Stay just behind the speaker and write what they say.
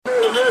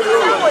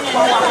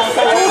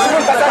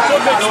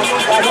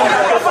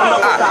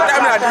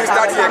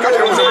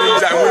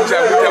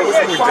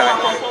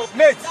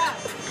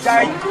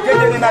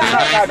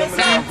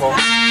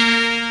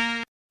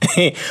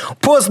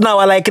Post now,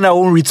 I like in our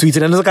own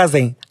retweet and I'm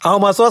saying, how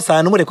much was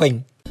I? No more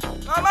coin.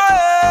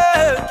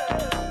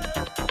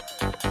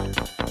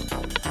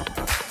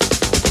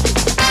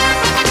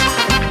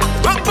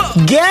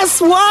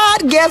 Guess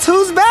what? Guess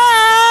who's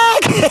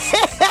back?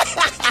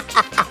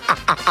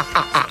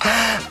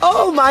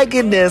 Oh my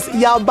goodness.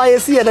 Y'all buy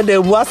see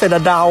another what's in a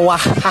dawa.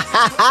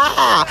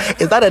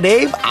 Is that a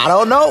name? I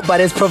don't know,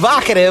 but it's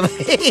provocative.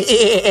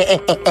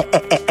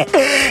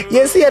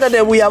 Yes, see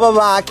another we are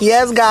back.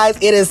 Yes, guys,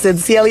 it is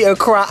Sincerely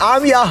Accra.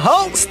 I'm your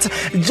host,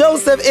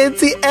 Joseph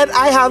Inti, and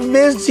I have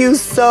missed you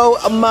so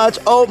much.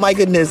 Oh my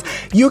goodness.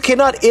 You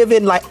cannot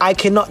even, I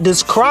cannot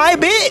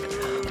describe it.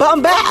 But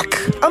I'm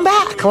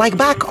back, like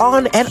back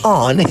on and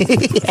on.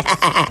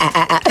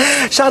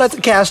 Shout out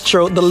to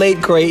Castro, the late,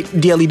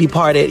 great, dearly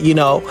departed,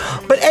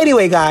 But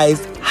anyway,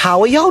 guys, how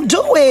are y'all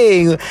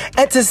doing?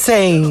 And to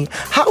say,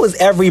 how is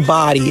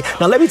everybody?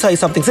 Now, let me tell you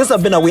something. Since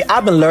I've been away,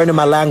 I've been learning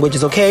my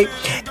languages, okay?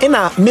 In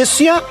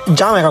Monsieur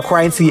Jamaica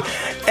Quarantine,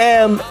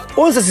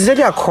 once I said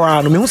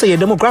Accra, we say your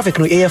demographic,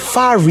 you're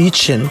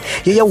far-reaching,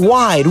 you're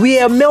wide. We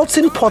are a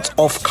melting pot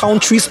of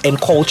countries and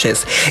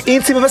cultures.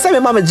 In Tim, if I say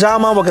my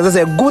German because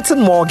I say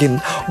Guten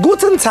Morgen,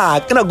 Guten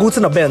Tag, and a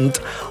Guten Abend,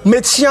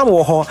 Metchiam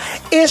Woho,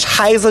 Ish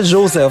Heiser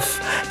Joseph,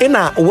 in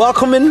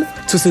welcoming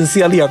to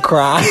Sincerely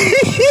Accra.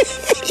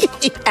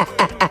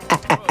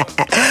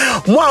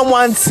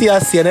 One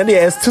CRC and then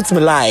there's toots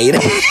me lied.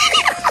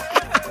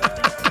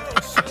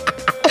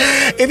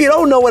 If you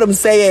don't know what I'm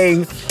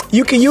saying,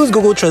 you can use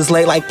Google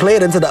Translate, play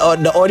it into the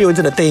audio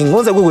into the thing.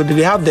 Once I Google,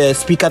 they have the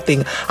speaker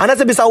thing. And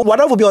that's a bit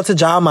whatever will be on to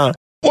Jama.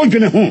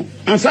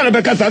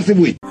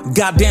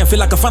 Goddamn, feel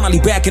like I'm finally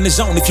back in the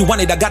zone. If you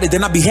want it, I got it,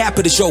 then I'll be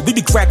happy to show. We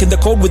be cracking the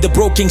code with the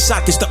bro king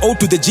sock. It's the O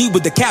to the G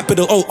with the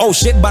capital. Oh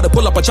shit, about to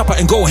pull up a chopper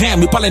and go ham.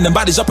 We piling them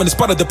bodies up in the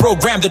spot of the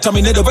program. They tell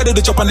me nigga ready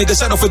to chop a nigga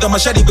set off with a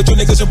machete, but you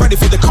niggas are ready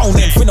for the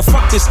Conan. Finna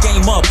fuck this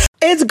game up.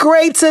 It's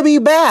great to be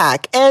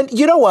back. And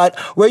you know what?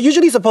 We're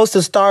usually supposed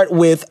to start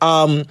with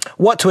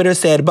what Twitter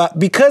said, but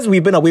because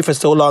we've been away for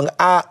so long,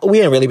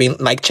 we ain't really been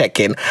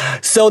checking.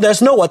 So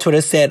there's no what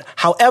Twitter said.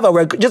 However,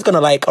 we're just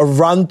gonna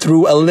run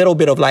through a little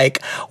bit of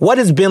what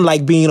it's been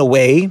like being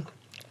away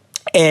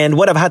and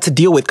what I've had to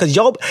deal with. Because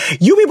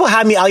you people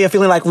have me out here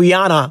feeling like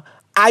Rihanna.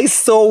 I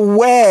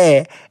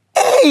swear.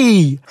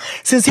 Hey,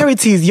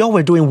 sincerities, y'all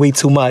were doing way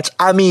too much.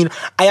 I mean,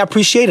 I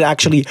appreciate it,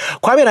 actually.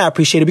 Kwame and I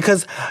appreciate it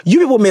because you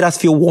people made us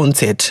feel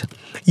wanted.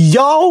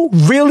 Y'all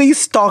really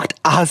stalked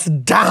us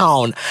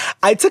down.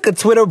 I took a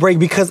Twitter break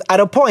because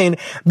at a point,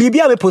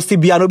 Bibi me posted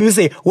Biano, people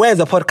say, where's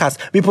the podcast?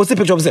 We posted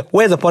picture, say,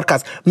 where's the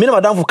podcast? Me and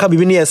Madame come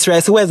be near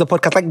stress, where's the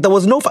podcast? There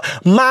was no,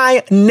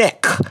 my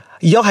neck.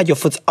 Y'all had your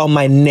foot on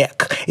my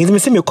neck. It's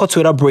me a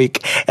Twitter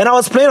break. And I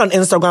was playing on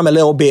Instagram a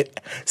little bit.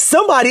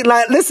 Somebody,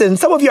 listen,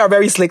 some of you are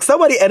very slick.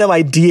 Somebody entered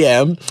my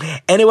DM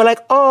and they were like,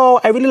 oh,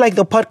 I really like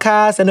the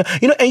podcast. And,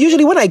 and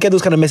usually when I get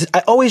those kind of messages,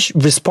 I always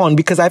respond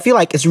because I feel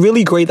like it's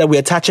really great that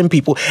we're attaching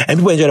people and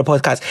people enjoy the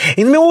podcast.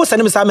 And me always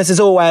send me some messages,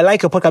 oh, I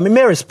like your podcast. Me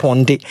may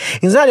respond.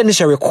 It's not an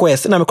initial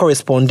request and I'm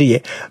correspond.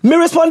 Me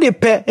respond, and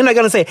I'm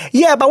going to say,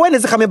 yeah, but when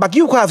is it coming back?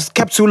 You could have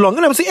kept too long.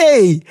 And I'm saying,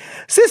 hey,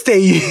 sister.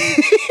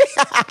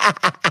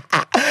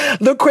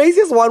 The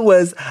craziest one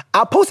was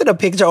I posted a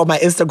picture on my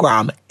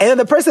Instagram and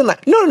the person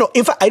no.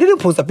 In fact, I didn't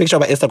post a picture on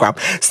my Instagram.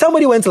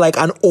 Somebody went to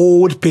an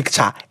old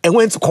picture and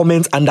went to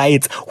comment under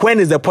it. When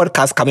is the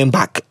podcast coming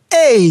back?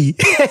 Hey,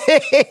 just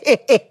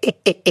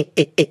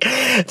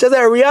a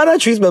Rihanna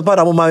treatment, but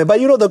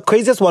the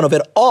craziest one of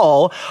it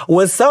all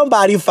was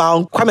somebody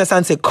found Kwame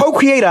Sante,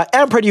 co-creator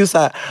and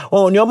producer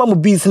on your mama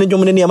beats in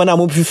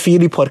the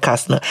Feely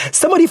podcast.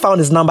 Somebody found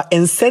his number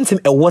and sent him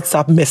a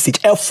WhatsApp message,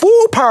 a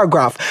full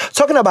paragraph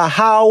talking about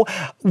how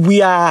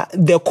we are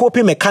the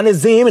coping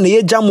mechanism and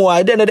the jamu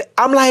identity.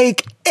 I'm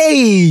like,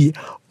 hey,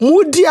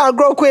 Moody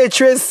agro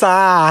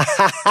tresa.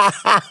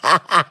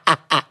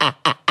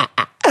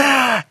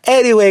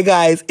 Anyway,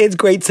 guys, it's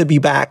great to be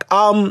back.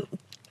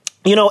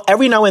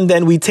 Every now and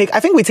then we take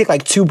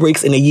 2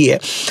 breaks in a year.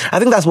 I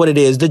think that's what it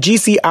is. The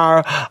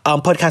GCR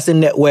podcasting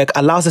network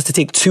allows us to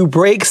take 2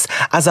 breaks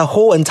as a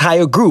whole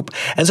entire group.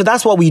 And so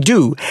that's what we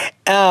do.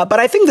 But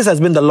I think this has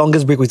been the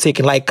longest break we've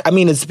taken.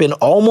 It's been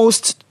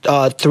almost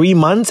 3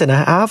 months and a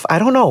half. I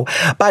don't know.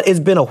 But it's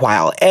been a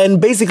while. And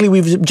basically,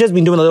 we've just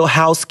been doing a little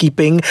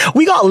housekeeping.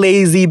 We got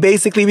lazy,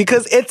 basically,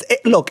 because it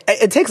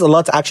takes a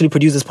lot to actually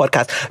produce this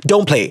podcast.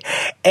 Don't play.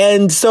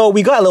 And so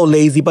we got a little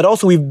lazy, but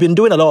also we've been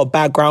doing a lot of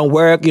background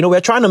work. We're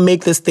trying to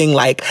make this thing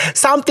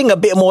something a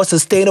bit more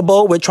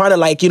sustainable. We're trying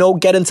to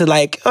get into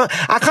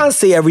I can't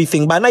say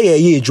everything, but now and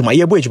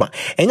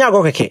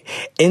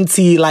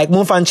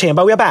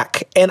but we're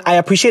back. And I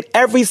appreciate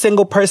every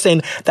single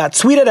person that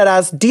tweeted at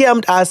us,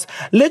 DM'd us,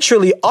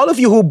 literally all of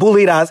you who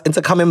bullied us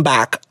into coming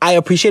back. I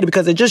appreciate it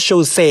because it just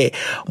shows, say,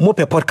 Mope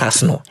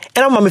podcast no.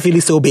 And I'm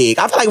feeling so big.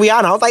 I feel like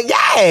Rihanna. I was like,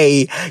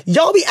 yay!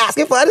 Y'all be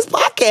asking for this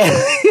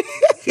podcast.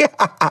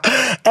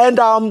 And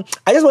I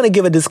just want to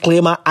give a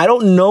disclaimer. I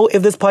don't know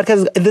if this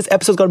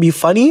episode is going to be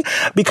funny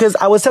because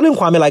I was telling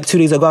Kwame like 2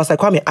 days ago, I was like,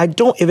 Kwame,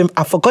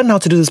 I've forgotten how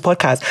to do this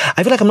podcast.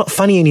 I feel like I'm not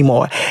funny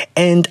anymore.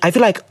 And I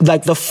feel like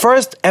the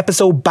first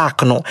episode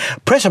back, no,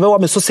 pressure about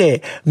what me so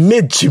say,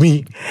 mid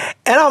Jimmy.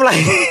 And I'm like,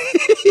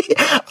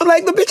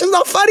 the bitch is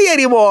not funny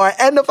anymore.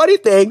 And the funny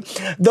thing,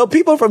 the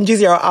people from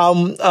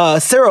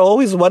GCR, Cyril,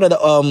 who's one of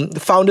the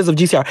founders of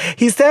GCR,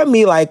 he sent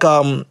me like,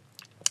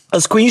 a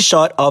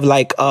screenshot of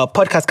like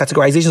podcast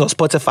categorizations on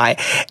Spotify,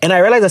 and I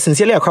realized that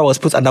Sincerely Accra was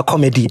put under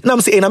comedy. And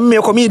I'm saying, I'm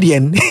a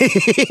comedian.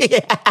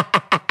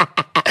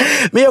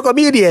 Me a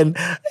comedian.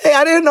 Hey,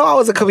 I didn't know I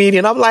was a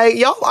comedian. I'm like,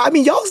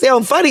 y'all say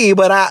I'm funny,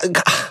 but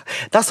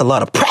that's a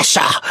lot of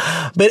pressure.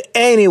 But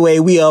anyway,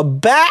 we are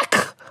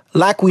back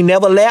like we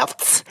never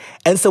left.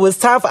 And so it's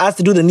time for us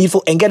to do the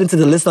needful and get into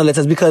the listener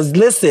letters because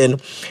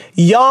listen,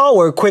 y'all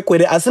were quick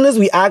with it. As soon as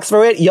we asked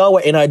for it, y'all were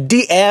in our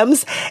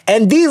DMs.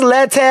 And these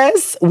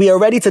letters, we are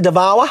ready to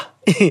devour.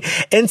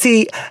 And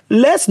see,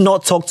 let's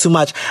not talk too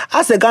much.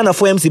 As a Ghana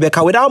for MC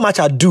Becca, without much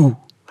ado,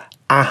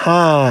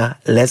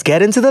 let's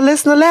get into the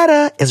listener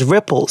letter. It's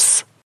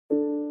Ripples.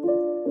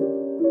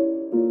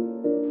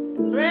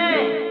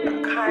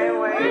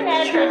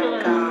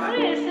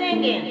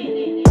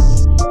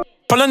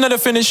 Pull another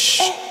finish.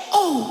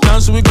 Now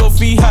so we go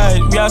fee high.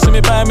 We asked me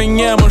buy me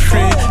yeah, my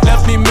straight.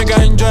 Left me make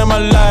I enjoy my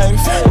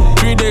life.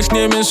 3 days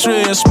near me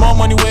straight. Small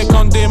money wake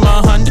on day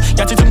my hand.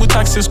 Yeah, taking with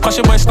taxes. Cause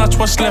your boy snatch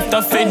what's left.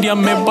 I fade yeah,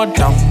 me but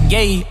down.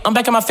 Yay, I'm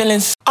back in my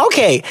feelings.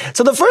 Okay,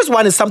 so the first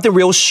one is something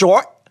real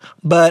short.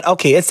 But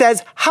okay, it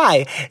says,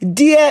 hi,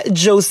 dear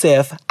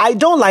Joseph, I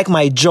don't like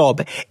my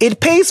job. It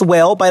pays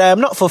well, but I am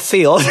not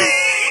fulfilled.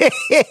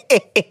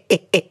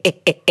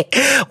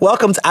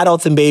 Welcome to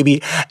Adulthood,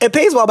 baby. It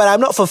pays well, but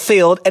I'm not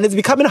fulfilled, and it's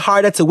becoming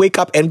harder to wake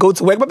up and go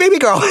to work. But baby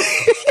girl,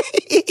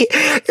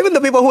 even the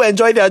people who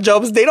enjoy their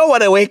jobs, they don't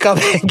want to wake up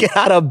and get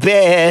out of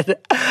bed.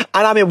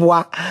 And I mean,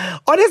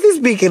 honestly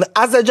speaking,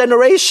 as a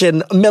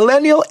generation,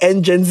 millennial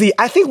and Gen Z,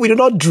 I think we do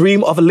not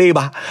dream of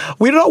labor.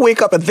 We do not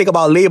wake up and think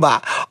about labor.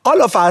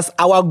 All of us,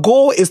 our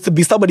goal is to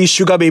be somebody's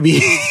sugar baby.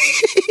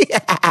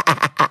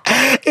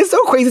 It's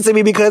so crazy to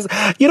me because,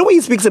 you know, when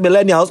you speak to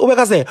millennials,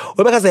 Obeka say,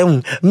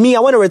 me, I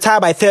want to retire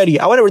by 30.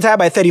 I want to retire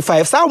by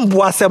 35. Some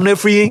boy,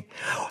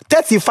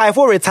 35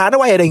 for retire.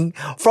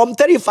 From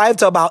 35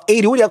 to about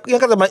 80. What are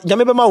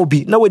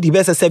the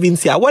best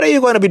 70? What are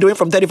you going to be doing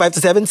from 35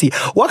 to 70?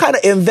 What kind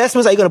of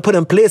investments are you going to put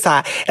in place?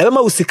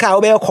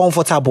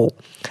 Comfortable.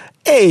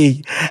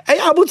 Hey,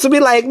 able to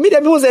be like me, the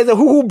people say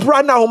who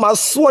brand now my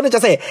swan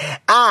just say,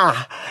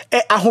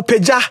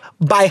 peja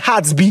by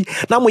hearts be.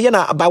 Now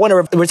I want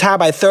to retire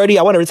by 30,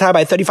 I want to retire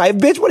by 35.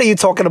 Bitch, what are you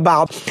talking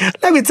about?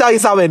 Let me tell you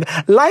something.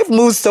 Life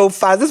moves so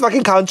fast. This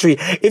fucking country.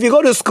 If you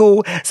go to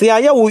school, say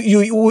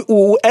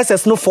you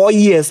SS no 4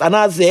 years, and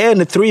I say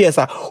in 3 years,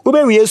 we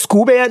be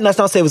school, be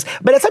national service.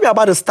 By the time you're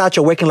about to start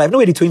your working life,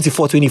 nobody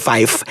 24,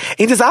 25.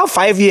 It is our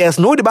 5 years.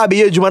 No, the baby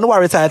you want to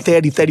retire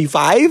 30,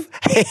 35.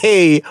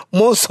 Hey,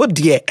 most so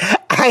dear.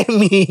 I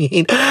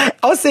mean,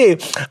 I'll say,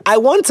 I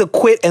want to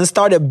quit and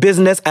start a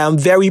business I am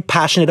very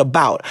passionate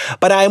about,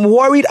 but I am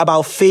worried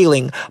about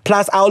failing.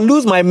 Plus, I'll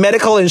lose my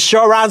medical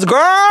insurance.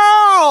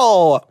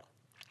 Girl!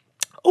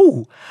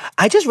 Oh,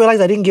 I just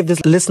realized I didn't give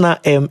this listener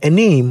a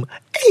name.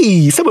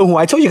 Hey, someone who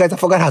I told you guys I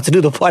forgot how to do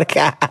the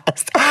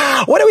podcast.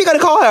 What are we going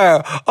to call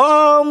her?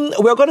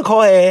 We're going to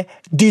call her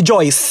D.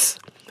 Joyce.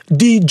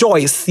 D.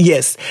 Joyce,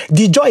 yes.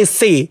 D. Joyce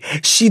say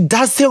she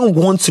doesn't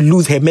want to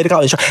lose her medical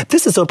insurance.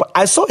 This is so.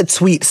 I saw a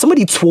tweet.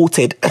 Somebody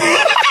tweeted.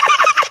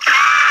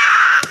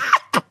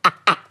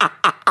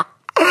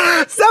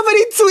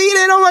 Somebody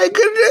tweeted. Oh my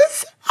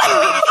goodness.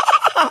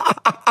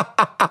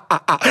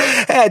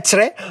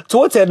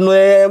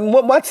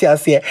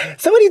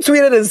 Somebody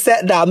tweeted and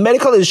said that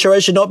medical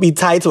insurance should not be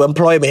tied to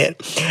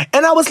employment.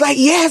 And I was like,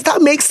 yes,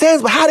 that makes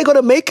sense, but how are they going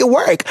to make it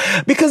work?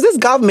 Because this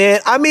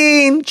government, I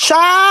mean,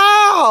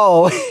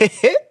 ciao.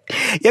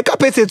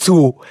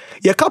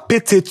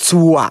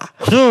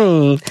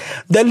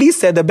 The least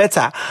said, the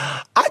better.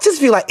 I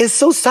just feel like it's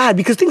so sad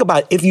because think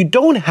about it, if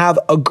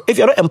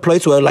you're not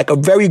employed to a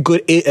very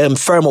good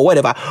firm or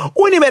whatever,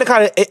 only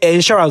medical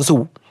insurance,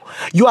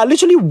 you are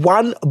literally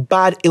one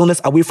bad illness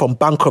away from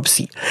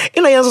bankruptcy.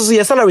 In a answer,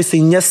 your salary is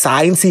in your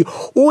science.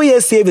 Oh, your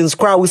savings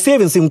crowd, we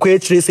savings in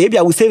quite trace. Maybe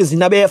I will savings in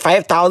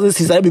 5,000.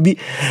 Since I be,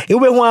 you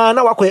will want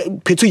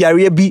to pay to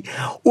your be.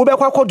 Uber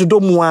to do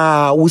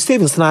more. We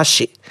savings na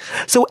shit.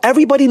 So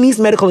everybody needs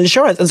medical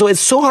insurance, and so it's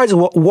so hard to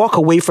walk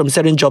away from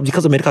certain jobs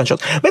because of medical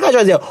insurance. Medical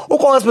insurance, yeah. Oh,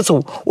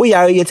 hospital. Oh,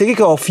 yeah, you taking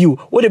care of you.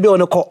 What they be on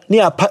the call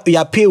near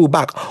your pay you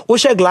back. Oh,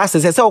 share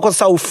glasses. Say, oh,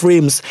 sell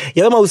frames.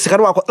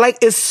 Like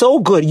it's so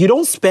good. You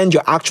don't spend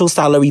your actual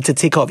salary to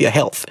take care of your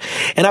health.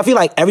 And I feel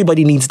like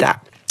everybody needs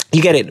that.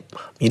 You get it?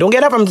 You don't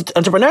get that from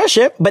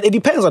entrepreneurship, but it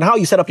depends on how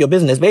you set up your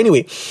business. But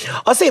anyway,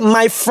 I'll say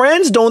my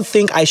friends don't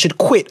think I should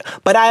quit,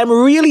 but I am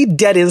really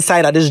dead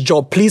inside at this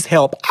job. Please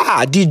help.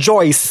 D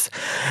Joyce,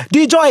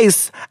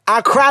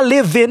 Accra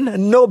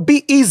living, no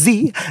be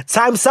easy.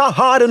 Times are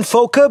hard and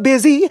folk are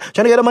busy.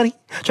 Trying to get the money,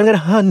 trying to get the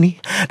honey.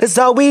 That's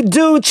all we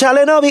do,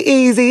 challenge no be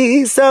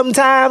easy.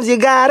 Sometimes you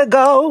gotta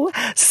go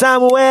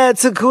somewhere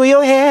to cool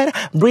your head.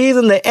 Breathe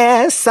in the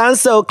air, sun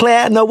so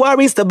clear. No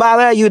worries to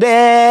bother you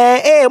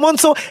there. Hey,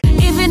 Monso.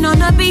 Even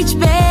on a beach,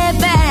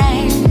 baby,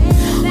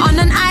 on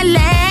an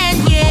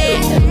island,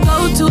 yeah.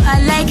 Go to a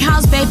lake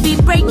house, baby,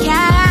 break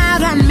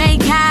out and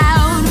make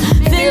out.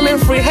 Feeling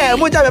free. Hey,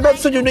 muja be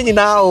betu nyum ni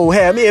now.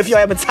 Hey, me if you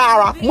am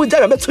Tara, muja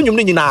be betu nyum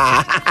ni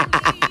na.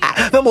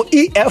 Memo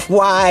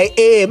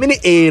EFYA, mini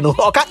A no.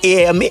 Oka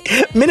A me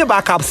mini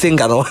backup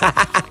singer no.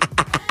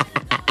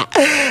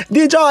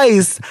 D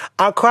Joyce,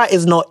 Accra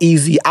is not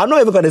easy. I'm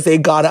not even gonna say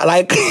God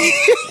like.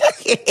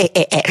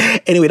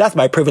 Anyway, that's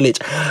my privilege.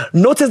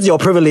 Notice your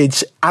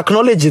privilege.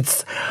 Acknowledge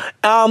it.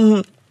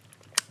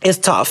 It's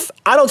tough.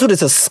 Adulthood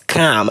is a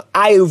scam.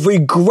 I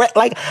regret,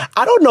 I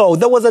don't know.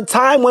 There was a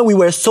time when we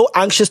were so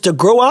anxious to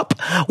grow up.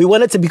 We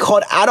wanted to be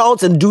called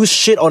adults and do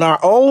shit on our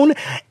own.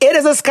 It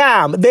is a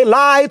scam. They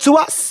lied to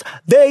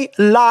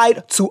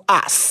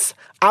us.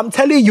 I'm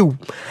telling you.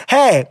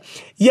 Hey,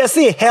 you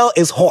see, hell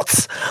is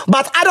hot,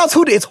 but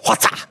adulthood is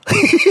hotter.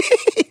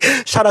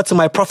 Shout out to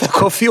my prophet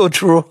Kofi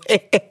Otro.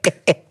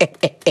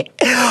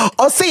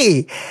 Or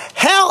see,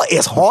 hell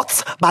is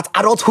hot, but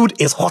adulthood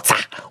is hotter.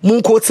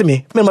 Moon quote to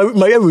me, my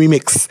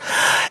remix.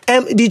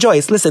 D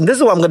Joyce, listen, this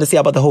is what I'm going to say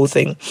about the whole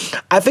thing.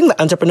 I think that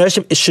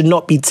entrepreneurship should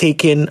not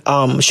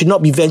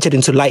be ventured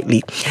into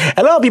lightly.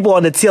 A lot of people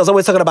on the tails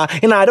always talking about,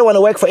 I don't want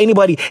to work for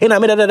anybody.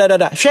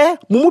 Share,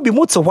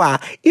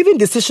 even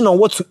decision on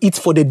what to eat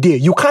for the day,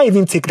 you can't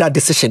even take that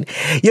decision.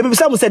 You be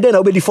some say then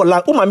obedi for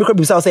long. My micro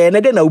be say and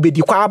then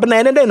obedi kwa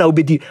abna and then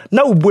obedi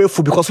na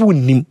ubuefu because we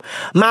nim.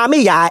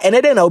 Maame ya and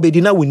then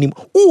obedi na we nim.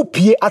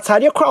 Upie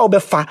atade kra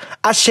obefa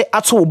ahye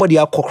ato obodi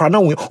akokra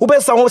na we.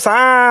 Obesa ho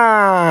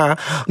sa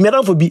me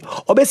dan for bi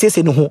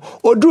obesese ne ho.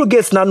 Oduru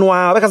gates na no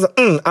a because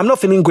I'm not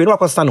feeling great.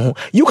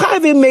 You can't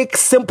even make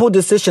simple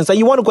decisions. And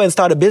you want to go and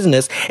start a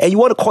business and you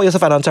want to call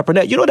yourself an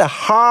entrepreneur. You know the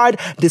hard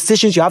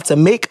decisions you have to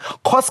make,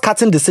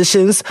 cost-cutting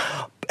decisions,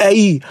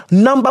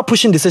 number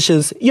pushing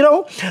decisions,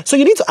 so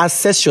you need to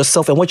assess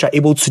yourself and what you're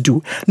able to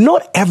do.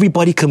 Not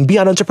everybody can be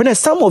an entrepreneur.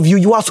 Some of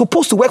you are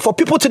supposed to work for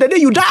people to the day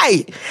you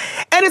die,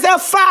 and it's a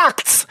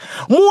fact.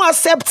 More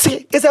accept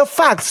it. It's a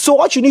fact. So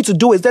what you need to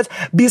do is that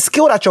be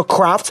skilled at your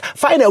craft,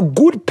 find a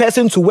good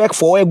person to work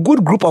for, a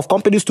good group of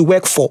companies to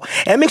work for,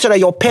 and make sure that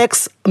your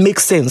perks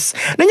make sense.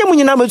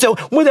 LinkedIn,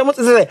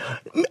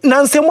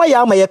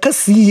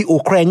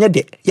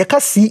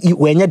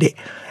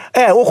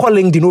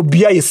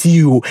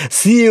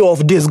 CEO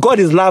of this, God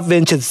is Love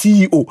Ventures,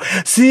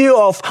 CEO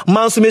of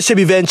Mansume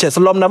Shebi Ventures,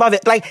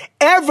 like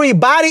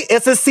everybody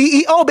is a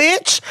CEO,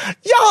 bitch.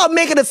 Y'all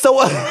making it so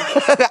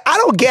I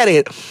don't get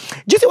it. Do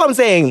you see what I'm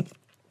saying?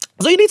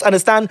 So you need to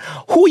understand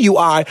who you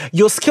are,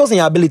 your skills and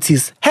your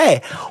abilities.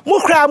 Hey,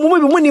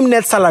 munim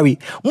net salary,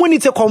 munim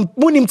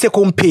take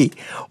home pay,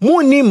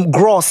 munim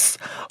gross,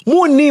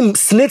 munim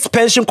SNIT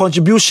pension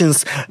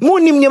contributions,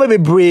 munim never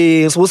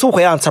brains, was who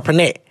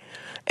entrepreneur.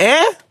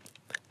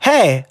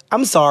 Hey,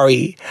 I'm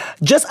sorry.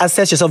 Just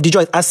assess yourself.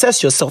 Dejoy,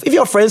 assess yourself. If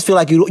your friends feel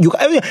like you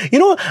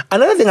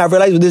another thing I've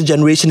realized with this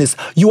generation is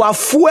you are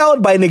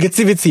fueled by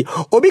negativity.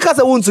 Or because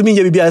I want to mean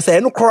you, I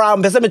say,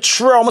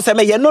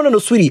 no,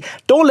 sweetie.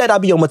 Don't let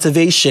that be your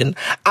motivation.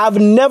 I've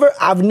never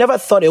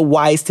thought it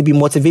wise to be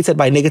motivated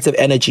by negative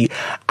energy.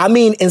 I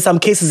mean, in some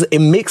cases, it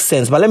makes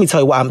sense, but let me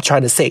tell you what I'm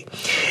trying to say.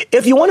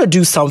 If you want to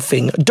do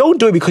something, don't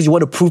do it because you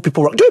want to prove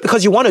people wrong. Do it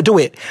because you want to do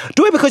it.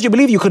 Do it because you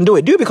believe you can do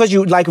it. Do it because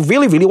you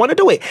really, really want to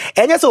do it.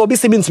 And yes, it will be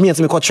similar to me and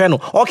to me called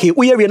channel. Okay,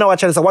 we are now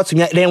watching so what to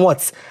me, then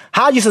what?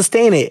 How do you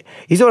sustain it?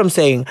 You see what I'm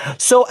saying?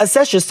 So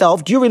assess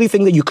yourself. Do you really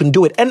think that you can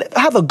do it? And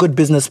have a good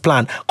business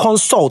plan.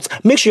 Consult.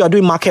 Make sure you're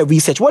doing market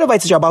research. Whatever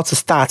it is you're about to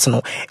start.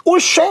 And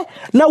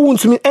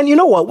you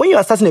know what? When you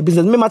are starting a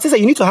business, remember,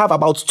 you need to have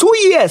about 2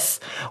 years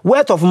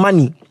worth of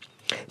money.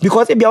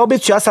 Because if you're able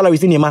to your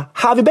salaries in your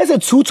have a better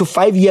 2 to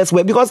 5 years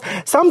work, because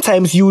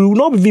sometimes you will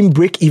not even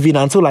break even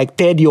until like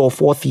 3rd year or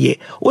 4th year.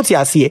 What's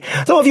your say?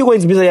 Some of you go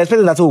into business, you're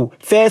expecting that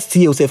first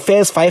year, say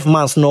first 5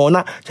 months,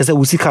 just say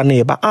we see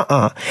neighbor.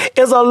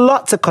 It's a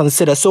lot to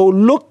consider. So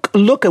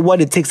look at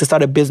what it takes to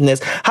start a business.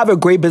 Have a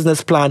great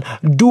business plan.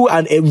 Do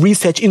a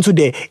research into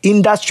the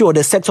industry or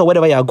the sector,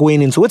 whatever you're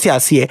going into. What's your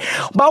say?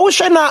 But we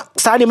should not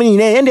start and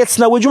it's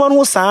now would you want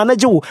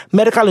to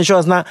medical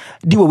insurance now?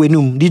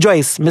 The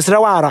Joyce, Mr.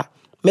 Wara.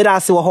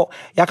 Let's go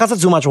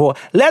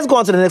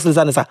on to the next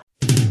lesson.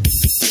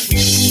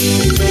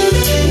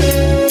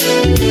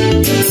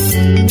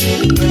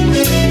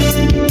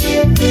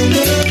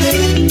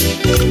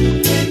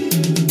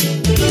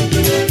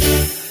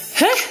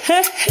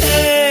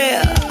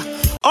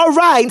 All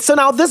right, so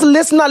now this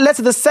listener, let's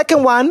the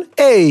second one.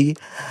 Hey,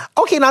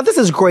 Okay, now this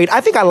is great.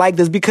 I think I like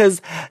this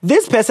because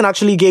this person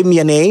actually gave me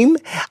a name.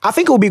 I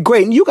think it would be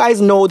great. You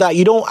guys know that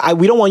we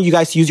don't want you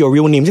guys to use your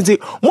real names. It's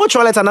more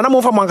letter and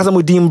I'm from person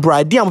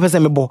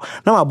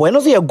now my boy, and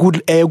also a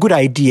good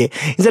idea.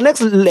 It's the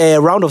next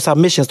round of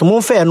submissions. To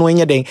more fair no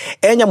Enya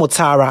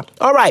Mutara.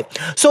 All right.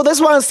 So this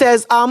one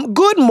says,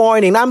 good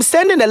morning. I'm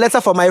sending a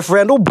letter for my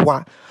friend. Oh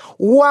boy.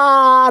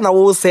 Wow, I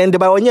will send it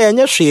by we're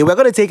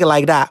gonna take it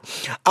like that.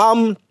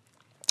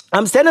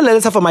 I'm sending a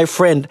letter for my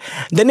friend.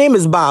 The name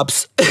is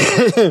Babs.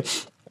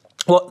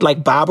 What,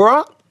 like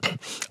Barbara?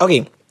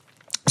 Okay.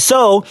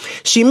 So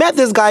she met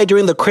this guy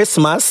during the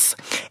Christmas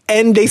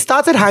and they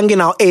started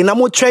hanging out. Hey,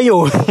 namu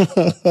treyo.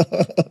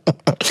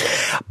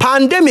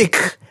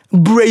 Pandemic.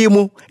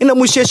 Braymu.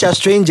 Inamu share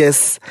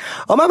strangers.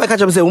 Oh, my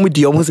catch up say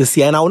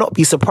and I will not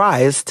be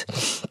surprised.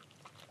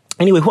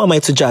 Anyway, who am I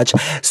to judge?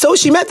 So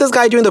she met this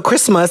guy during the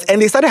Christmas and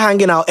they started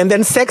hanging out and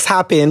then sex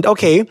happened.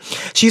 Okay.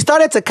 She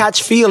started to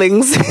catch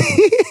feelings.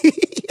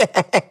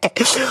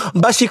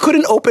 But she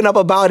couldn't open up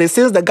about it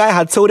since the guy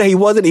had told her he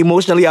wasn't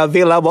emotionally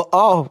available.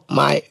 Oh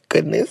my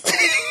goodness.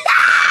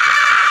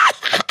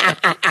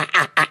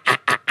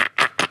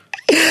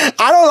 I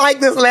don't like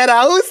this letter.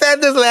 Who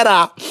sent this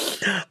letter?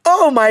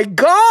 Oh my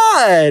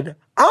God.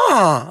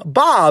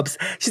 Bobs.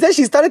 She said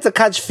she started to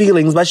catch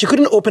feelings, but she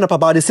couldn't open up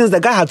about it since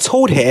the guy had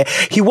told her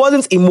he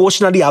wasn't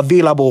emotionally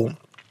available.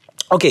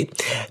 Okay.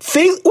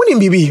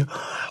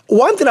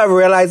 One thing I've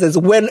realized is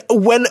when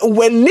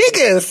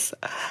niggas,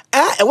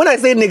 and when I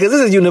say niggas,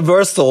 this is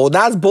universal.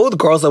 That's both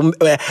girls. When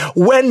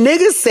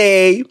niggas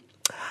say,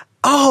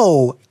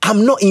 oh,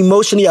 I'm not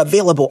emotionally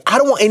available. I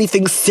don't want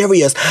anything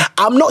serious.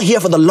 I'm not here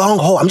for the long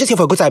haul. I'm just here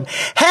for a good time.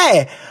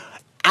 Hey,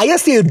 I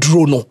just say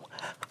drono.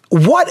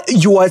 What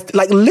you are,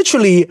 like,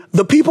 literally,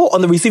 the people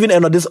on the receiving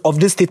end of this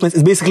statement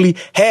is basically,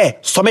 hey,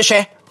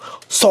 submission,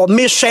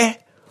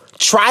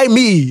 try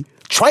me,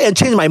 try and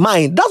change my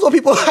mind. That's what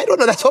people, I don't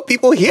know, that's what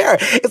people hear.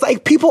 It's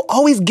like people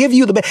always give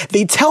you the best.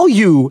 They tell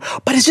you,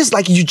 but it's just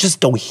like you just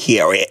don't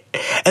hear it.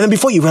 And then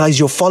before you realize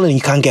you're falling,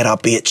 you can't get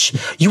up, bitch.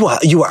 You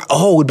are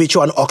old, bitch.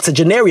 You're an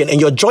octogenarian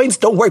and your joints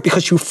don't work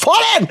because you've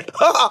fallen.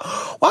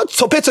 What's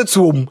so better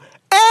to him?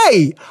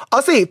 Hey,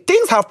 I'll say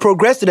things have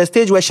progressed to the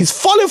stage where she's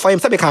falling for him.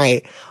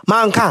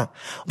 Man can't.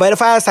 By the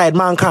fireside,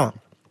 man can't.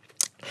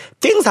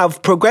 Things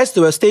have progressed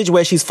to a stage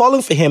where she's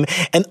falling for him,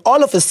 and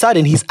all of a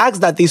sudden he's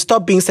asked that they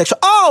stop being sexual.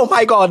 Oh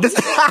my God! This.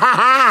 Who the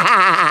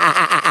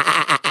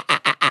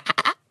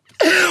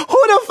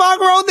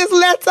fuck wrote this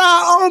letter?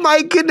 Oh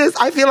my goodness!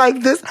 I feel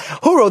like this.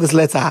 Who wrote this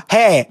letter?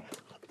 Hey.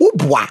 Who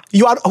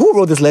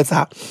wrote this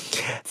letter?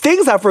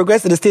 Things have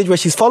progressed to the stage where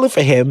she's falling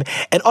for him,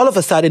 and all of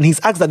a sudden he's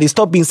asked that they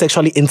stop being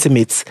sexually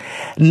intimate.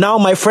 Now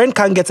my friend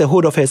can't get a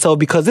hold of herself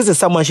because this is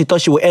someone she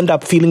thought she would end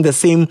up feeling the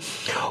same,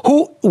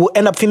 who will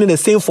end up feeling the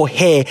same for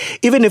her,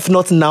 even if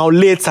not now,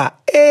 later.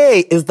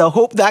 Hey, is the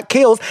hope that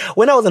kills.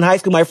 When I was in high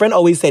school, my friend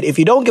always said, if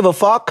you don't give a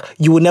fuck,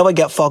 you will never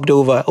get fucked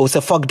over, or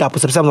say fucked up, or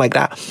something like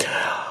that.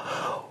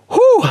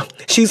 Whew.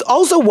 She's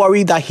also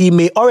worried that he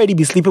may already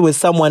be sleeping with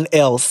someone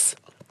else.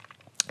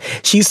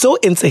 She's so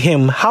into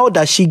him. How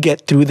does she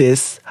get through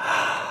this?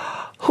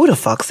 Who the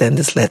fuck sent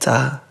this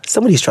letter?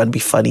 Somebody's trying to be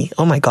funny.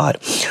 Oh my God.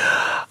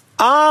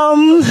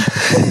 Oh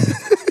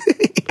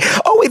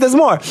wait, there's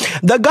more.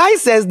 The guy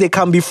says they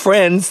can be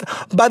friends,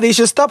 but they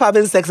should stop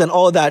having sex and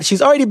all that.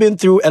 She's already been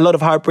through a lot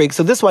of heartbreak,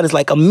 so this one is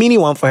like a mini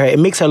one for her. It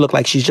makes her look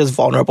like she's just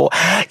vulnerable.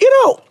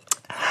 You know,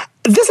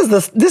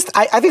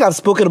 I think I've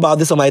spoken about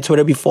this on my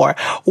Twitter before.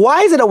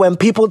 Why is it that when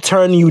people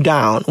turn you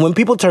down, when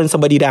people turn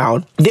somebody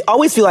down, they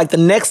always feel like the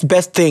next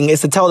best thing is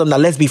to tell them that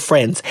let's be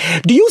friends?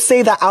 Do you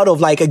say that out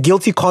of like a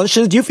guilty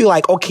conscience? Do you feel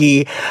like,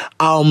 okay,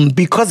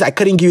 because I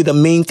couldn't give you the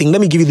main thing,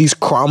 let me give you these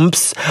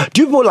crumbs?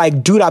 Do people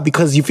like do that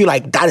because you feel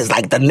like that is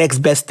like the next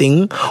best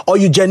thing? Or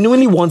you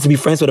genuinely want to be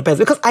friends with the person?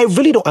 Because I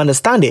really don't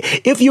understand it.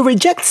 If you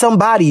reject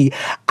somebody,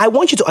 I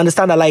want you to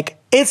understand that like,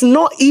 it's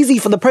not easy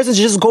for the person to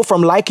just go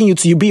from liking you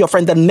to you be your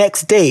friend the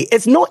next day.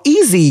 It's not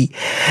easy.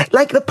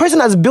 Like the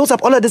person has built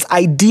up all of this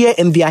idea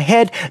in their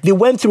head. They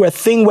went through a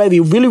thing where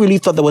they really, really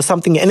thought there was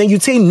something. And then you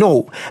say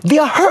no. They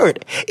are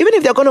hurt. Even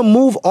if they're going to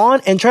move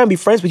on and try and be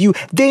friends with you,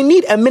 they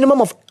need a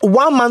minimum of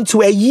 1 month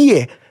to a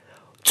year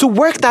to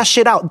work that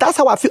shit out. That's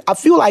how I feel. I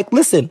feel like,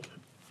 listen,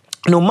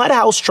 no matter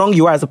how strong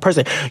you are as a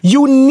person,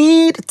 you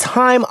need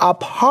time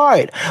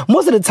apart.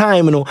 Most of the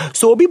time, you know,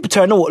 so be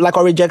turn like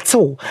or reject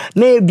so.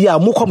 Maybe a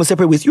more common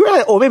separate ways. You're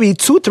like, or maybe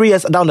 2-3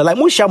 years down the line,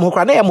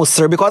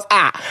 because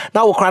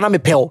now we're crying me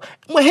pill.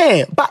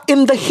 But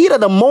in the heat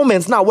of the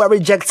moments, now we're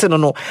rejecting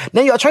no.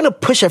 Then you're trying to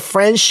push a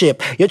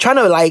friendship. You're trying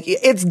to like,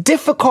 it's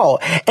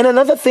difficult. And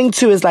another thing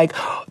too is like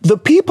the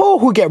people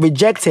who get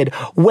rejected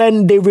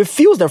when they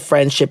refuse the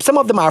friendship. Some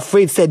of them are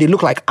afraid, say they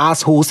look like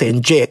assholes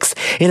and jerks.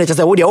 And they just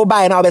say, oh, they're all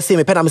buying out. And you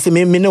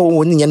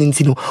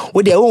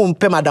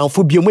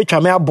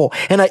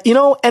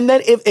know, and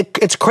then if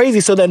it's crazy,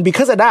 so then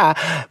because of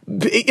that,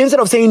 instead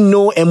of saying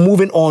no and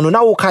moving on,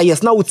 now okay,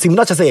 yes, now it's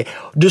not just say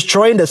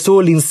destroying the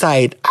soul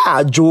inside.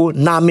 Joe,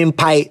 namin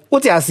pie,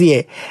 what you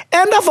say?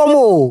 And for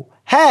more,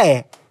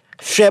 hey,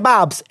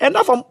 Shebabs, and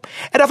from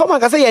I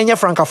can say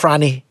Franca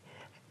Franny.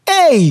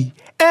 Hey,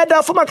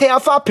 that for my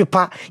yafa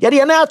pipa.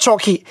 Yadi na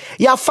choki.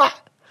 Yafa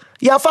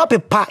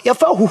pipa.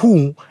 Yafa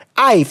huhu.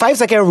 Aye,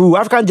 5-second rule.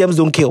 African gems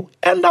don't kill.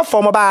 And that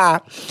for my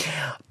bar.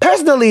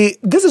 Personally,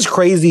 this is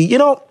crazy. You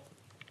know,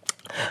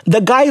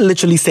 the guy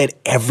literally said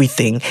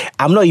everything.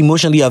 I'm not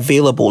emotionally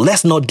available.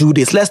 Let's not do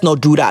this. Let's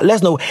not do that.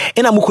 Let's not.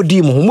 That's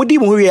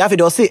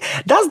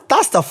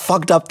the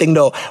fucked up thing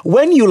though.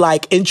 When you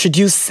like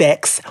introduce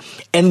sex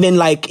and then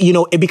like, you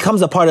know, it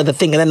becomes a part of the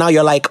thing. And then now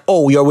you're like,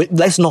 oh,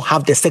 let's not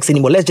have the sex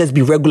anymore. Let's just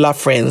be regular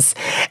friends.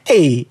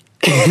 Hey,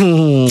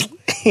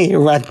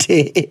 Rate.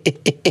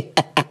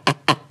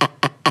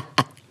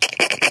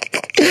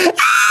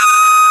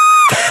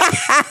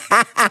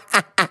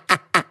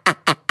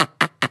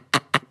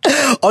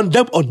 On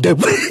them.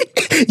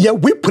 Yeah,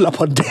 we pull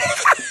up on them.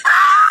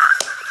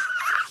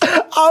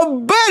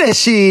 I'm better,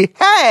 she.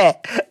 Hey,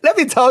 let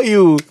me tell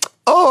you.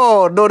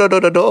 Oh, no.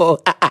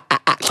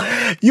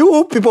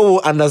 You people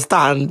will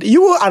understand.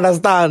 You will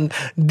understand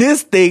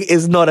this thing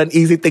is not an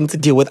easy thing to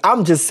deal with.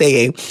 I'm just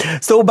saying.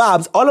 So,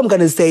 Babs, all I'm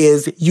going to say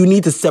is you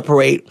need to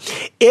separate.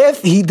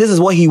 If this is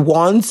what he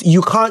wants,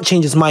 you can't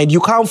change his mind. You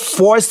can't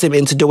force him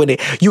into doing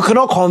it. You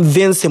cannot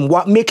convince him.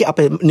 Make it up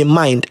in his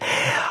mind.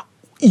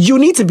 You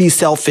need to be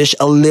selfish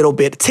a little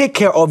bit. Take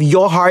care of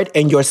your heart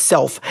and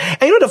yourself.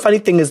 And you know the funny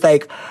thing is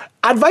like,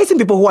 advising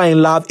people who are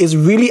in love is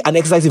really an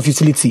exercise in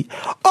futility.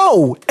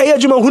 Oh,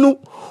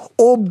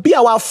 obi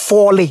awa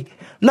folly.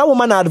 Now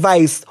woman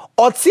advice.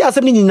 Oti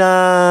asemi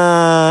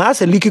na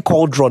as a leaky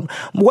cauldron.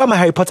 Where my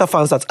Harry Potter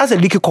fans at? As a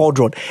leaky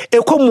cauldron.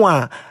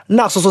 Ekomwa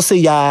na so say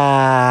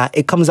ya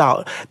it comes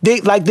out.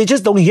 They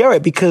just don't hear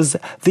it because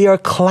they are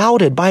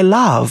clouded by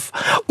love.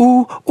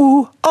 Ooh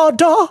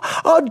odo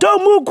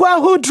mugwa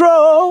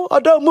hudro.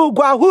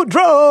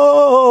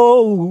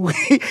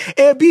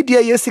 Ebi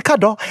dia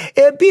yesikado.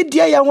 Ebi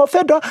dia ya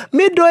wofedo.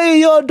 Mido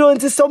yo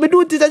don't so me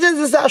do this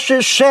just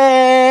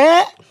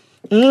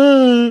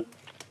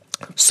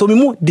so me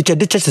mu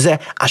diche say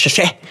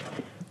asheshe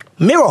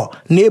mirror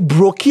ne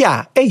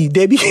brokia. Hey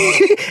Debbie,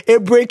 a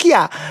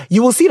breakia.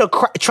 You will see the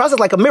trousers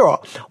like a mirror.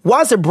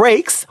 Once it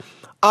breaks,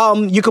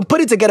 you can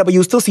put it together, but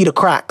you still see the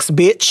cracks,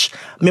 bitch.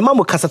 Me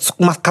mamu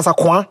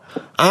kasakwa,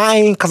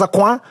 ay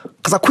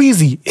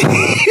kasakwizi.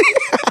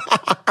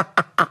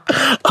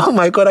 Oh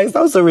my God, I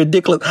sound so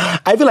ridiculous.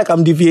 I feel like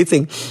I'm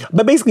deviating.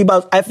 But basically,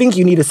 I think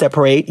you need to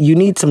separate. You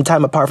need some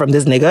time apart from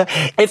this nigga.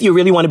 If you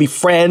really want to be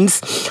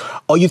friends,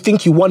 or you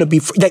think you want to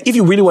be, if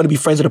you really want to be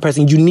friends with a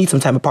person, you need some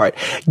time apart.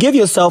 Give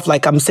yourself,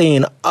 like I'm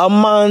saying, a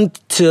month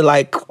to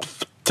like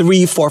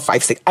 3, 4,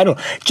 5, 6. I don't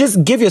know.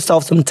 Just give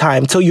yourself some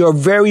time till you're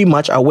very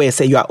much aware,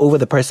 say you are over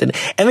the person.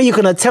 And then you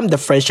can attempt the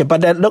friendship,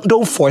 but then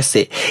don't force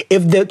it.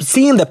 If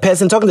seeing the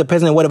person, talking to the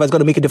person and whatever is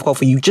going to make it difficult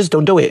for you, just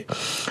don't do it.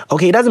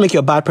 Okay? It doesn't make you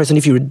a bad person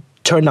if you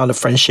turn down the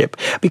friendship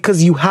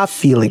because you have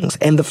feelings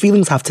and the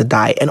feelings have to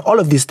die. And all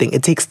of these things,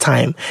 it takes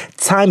time.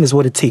 Time is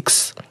what it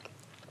takes.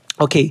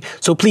 Okay?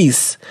 So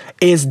please,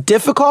 it's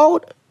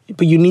difficult,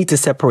 but you need to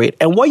separate.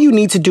 And what you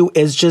need to do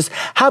is just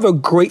have a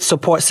great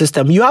support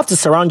system. You have to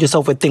surround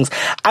yourself with things.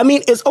 I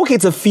mean, it's okay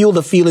to feel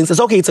the feelings. It's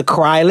okay to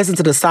cry, listen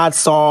to the sad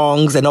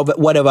songs and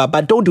whatever,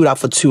 but don't do that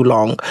for too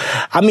long.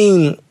 I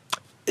mean,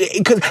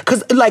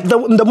 because like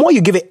the more you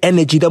give it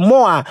energy, the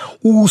more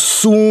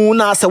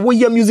soon as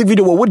your music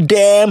video with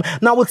them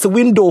now it's a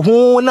window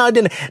now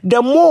then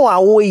the more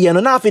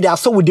now if they are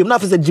so with them now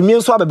if it's a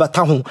Jimmy Swab but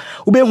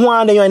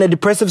you're in a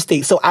depressive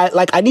state. So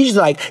I need you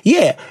to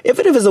even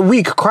if it's a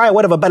week, cry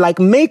whatever, but like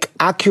make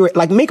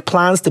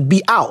plans to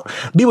be out,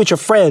 be with your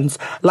friends,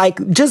 like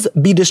just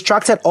be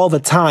distracted all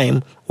the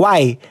time.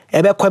 Why?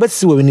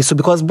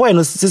 Because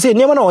boy,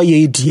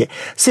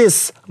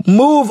 sis,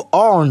 move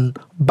on.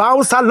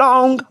 Bounce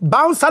along.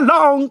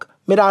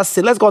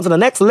 Let's go on to the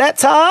next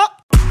letter.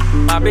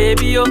 My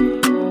baby, yo,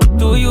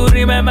 do you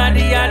remember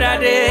the other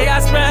day I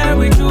spent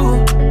with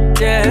you?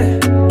 Yeah,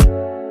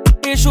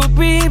 it should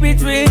be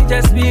between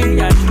just me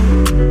and you.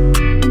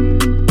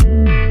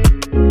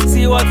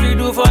 See what we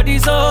do for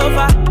this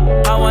over.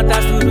 I want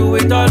us to do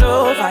it all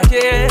over,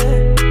 yeah.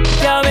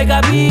 Girl, make I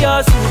be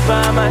your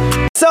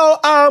Superman. So,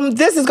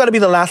 this is going to be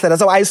the last letter.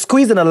 So I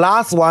squeezed in the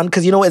last one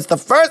because, it's the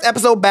first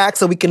episode back,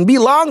 so we can be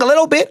long a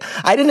little bit.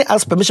 I didn't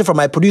ask permission from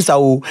my producer.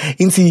 I'm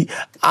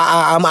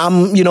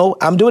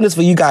doing this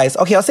for you guys.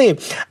 Okay, I'll say,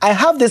 I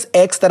have this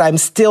ex that I'm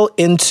still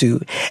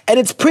into, and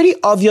it's pretty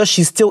obvious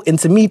she's still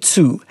into me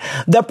too.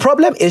 The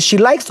problem is she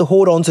likes to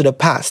hold on to the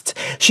past.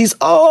 She's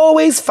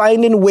always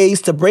finding ways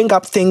to bring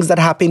up things that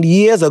happened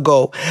years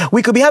ago.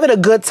 We could be having a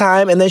good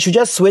time, and then she'll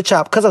just switch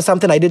up because of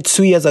something I did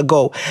 2 years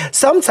ago.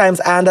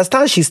 Sometimes I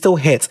understand she's still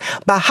hit,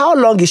 but how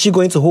long is she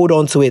going to hold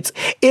on to it?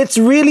 It's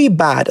really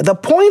bad. The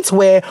point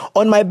where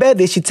on my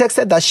birthday, she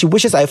texted that she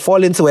wishes I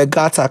fall into a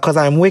gutter because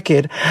I'm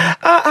wicked.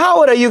 How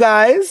old are you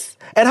guys?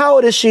 And how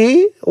old is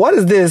she? What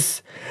is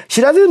this?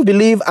 She doesn't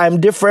believe I'm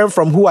different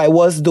from who I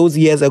was those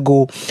years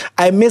ago.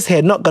 I miss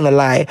her, not gonna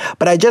lie,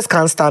 but I just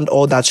can't stand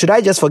all that. Should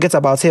I just forget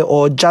about her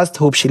or just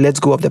hope she lets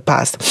go of the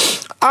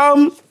past?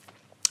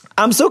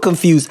 I'm so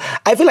confused.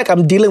 I feel like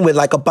I'm dealing with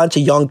like a bunch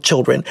of young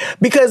children.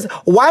 Because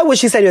why would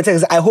she send you a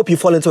text, I hope you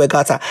fall into a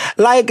gutter?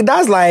 Like,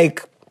 that's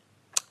like,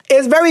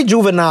 it's very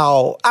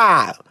juvenile.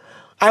 I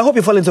hope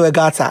you fall into a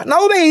gutter.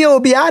 Now, you'll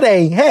be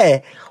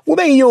hey,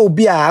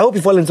 I hope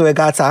you fall into a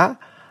gutter.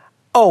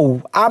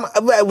 Oh,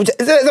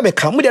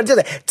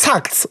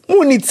 tact.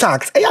 We need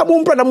tact.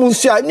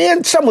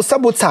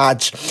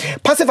 Sabotage.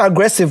 Passive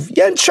aggressive.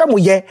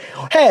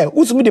 Hey,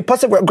 who's me the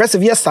passive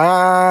aggressive? Yes,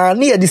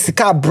 near this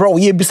car, bro.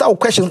 Yeah, beside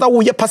questions. Now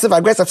we passive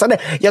aggressive. So you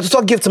have to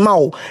talk gift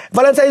tomorrow.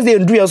 Valentine's Day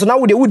and do so now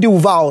we do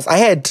vows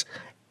ahead.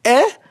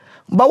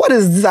 But what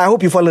is this? I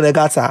hope you fall in the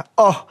gutter.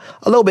 Oh,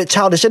 a little bit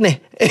childish, isn't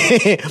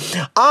it?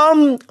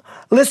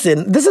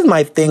 Listen, this is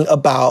my thing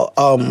about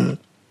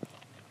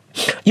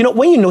you know,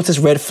 when you notice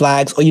red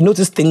flags or you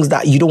notice things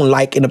that you don't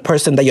like in a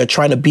person that you're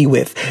trying to be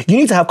with, you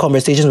need to have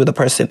conversations with the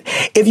person.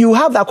 If you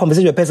have that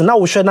conversation with a person, now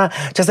we'll show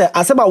just say,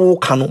 I said about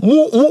what can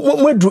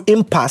we do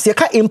impasse. You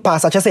can't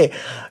impasse. I just say,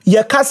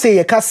 you can't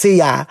say,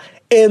 yeah.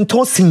 And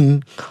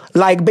tossing,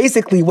 like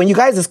basically, when you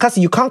guys discuss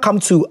it, you can't come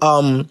to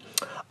an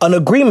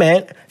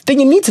agreement. Then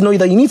you need to know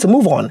that you need to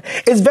move on.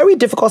 It's very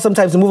difficult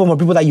sometimes to move on from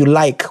people that you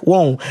like.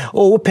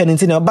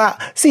 But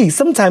see,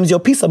 sometimes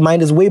your peace of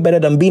mind is way better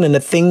than being in a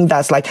thing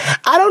that's like,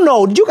 I don't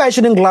know, you guys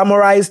shouldn't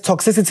glamorize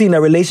toxicity in a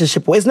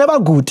relationship. It's never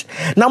good.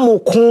 It's not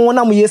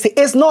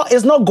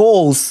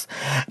goals.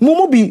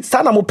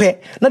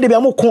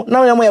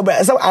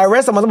 I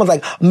read someone's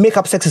like,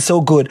 makeup sex is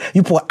so good.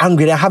 You people are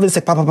angry, they're having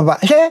sex, the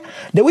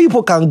way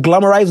people can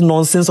glamorize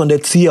nonsense on the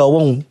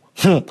TL.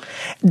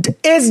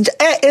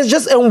 It's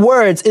just in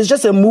words, it's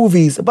just in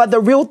movies, but the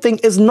real thing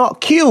is not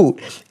cute.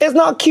 It's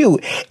not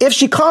cute. If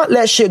she can't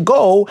let shit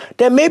go,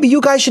 then maybe you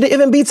guys shouldn't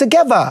even be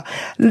together.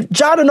 No,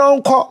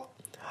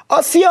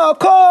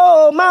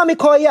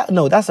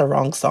 that's a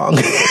wrong song.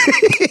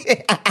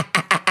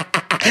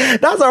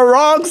 That's a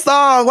wrong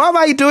song. Why am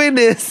I doing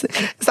this?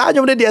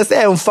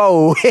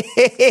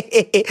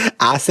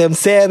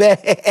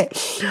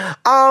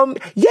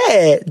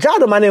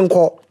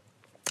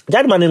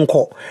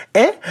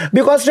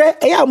 Because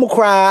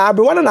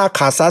everyone na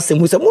kasa se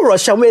mu se mu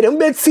Russia we dem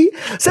beti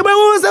se me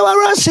wo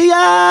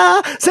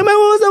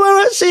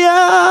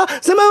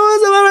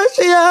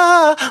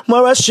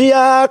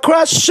Russia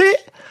crush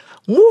it.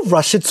 Move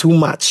Russia too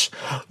much.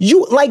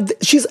 You like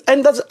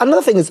and that's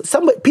another thing is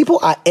some people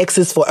are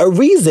exes for a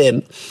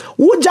reason.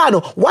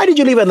 Why did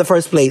you leave her in the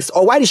first place?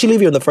 Or why did she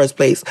leave you in the first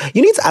place?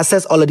 You need to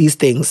assess all of these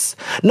things.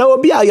 Now,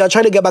 you're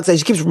trying to get back to her.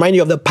 She keeps reminding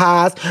you of the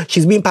past.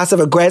 She's being passive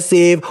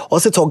aggressive.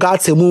 Also,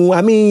 Togatemu.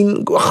 I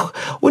mean,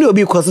 when you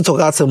be close to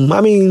Togatemu,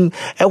 I mean,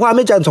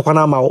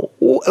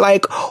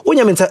 like when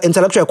you're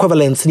intellectual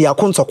equivalence, you are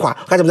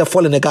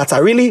fall in the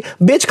gutter. Really,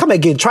 bitch, come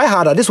again. Try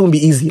harder. This won't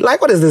be easy.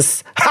 Like, what is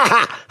this? Ha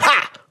ha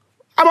ha.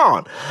 Come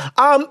on.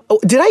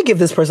 Did I give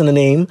this person a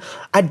name?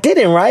 I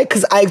didn't, right?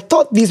 Because I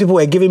thought these people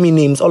were giving me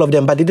names, all of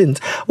them, but they didn't.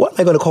 What am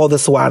I going to call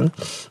this one?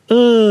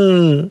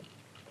 Okay,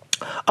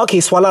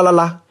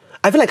 Swalalala.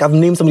 I feel like I've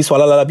named somebody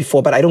Swalalala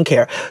before, but I don't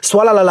care.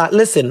 Swalalala,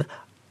 listen,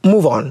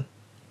 move on.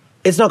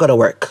 It's not going to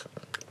work.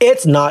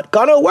 It's not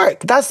gonna work.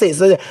 That's it.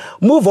 So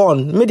move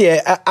on.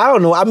 I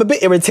don't know. I'm a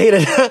bit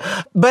irritated.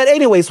 But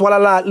anyways,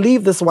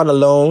 leave this one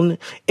alone.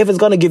 If it's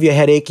gonna give you a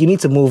headache, you need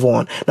to move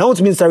on. Now, what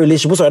means that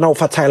relationship? What's now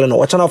for Thailand?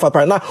 What's now for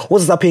now?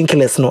 What's that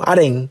painkillers? No, I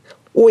didn't.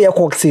 Oh, yeah,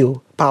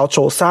 cocktail.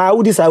 Paucho.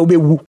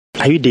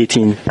 Are you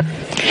dating?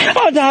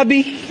 Oh,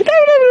 Darby.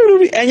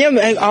 And yeah,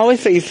 I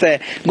always say,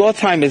 God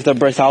time is the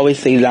best. I always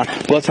say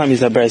that God time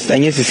is the best.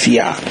 And yes, it's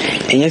here.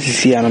 And yes, it's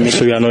here.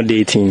 So you are not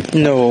dating?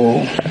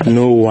 No.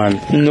 No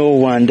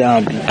one,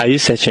 Darby. Are you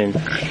searching?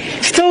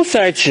 Still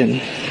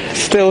searching.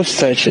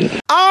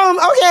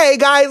 Okay,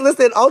 guys,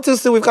 listen, all too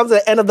soon we've come to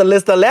the end of the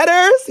list of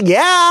letters.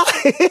 Yeah.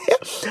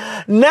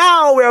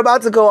 Now we're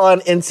about to go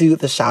on into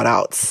the shout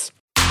outs.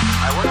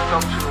 I want to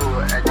talk to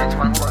a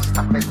gentleman who was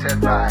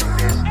affected by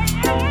this.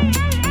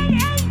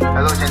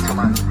 Hello,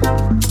 gentleman.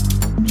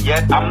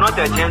 Yet I'm not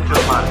a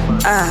gentleman.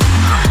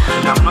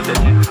 I'm not a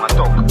gentleman.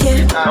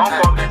 Don't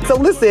call me. So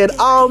listen,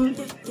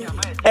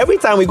 every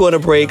time we go on a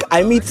break,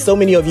 I meet so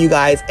many of you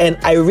guys, and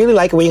I really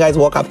like it when you guys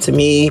walk up to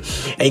me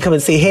and you come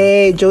and say,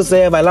 hey,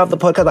 Joseph, I love the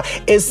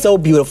podcast. It's so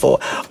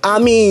beautiful. I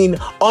mean,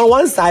 on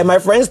one side, my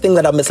friends think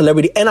that I'm a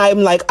celebrity, and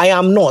I'm like, I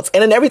am not.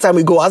 And then every time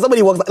we go,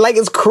 somebody walks, like,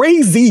 it's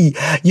crazy.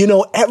 You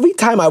know, every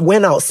time I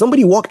went out,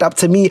 somebody walked up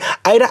to me,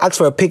 either asked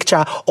for a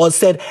picture or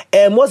said,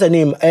 what's her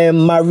name?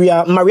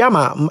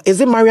 Mariama.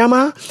 Is it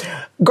Mariama?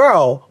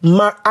 Girl,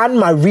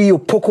 Anne-Marie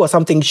Poco or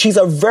something. She's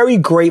a very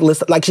great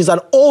listener. Like, she's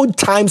an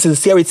old-time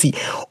sincerity.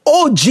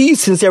 OG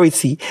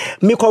sincerity.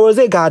 Miko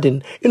Rose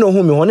Garden. You know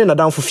who me wanted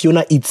down for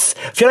Fiona Eats.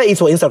 Fiona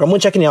Eats on Instagram. I'm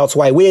checking it out.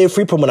 Why? We're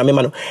free promo na me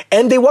mano.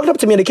 And they walked up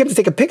to me and they came to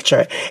take a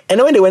picture. And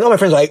then when they went, all my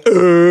friends were like,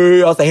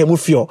 I was like, hey,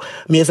 Mufio.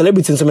 Me a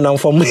celebrity, so me now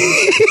for me.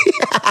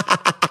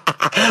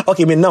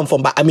 Okay, I mean,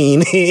 but I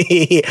mean,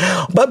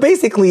 but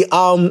basically,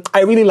 I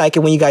really like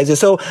it when you guys do.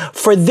 So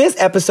for this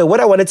episode, what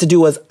I wanted to do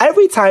was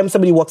every time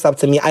somebody walks up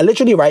to me, I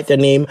literally write their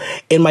name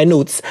in my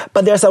notes.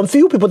 But there are some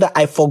few people that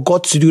I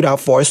forgot to do that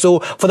for. So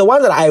for the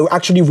ones that I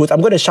actually wrote,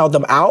 I'm going to shout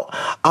them out.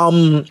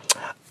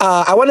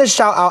 I want to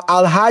shout out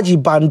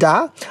Alhaji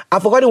Banda.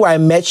 I've forgotten where I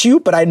met you,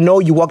 but I know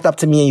you walked up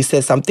to me and you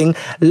said something.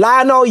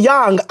 Lionel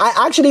Young,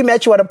 I actually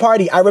met you at a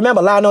party. I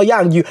remember Lionel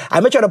Young. I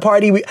met you at a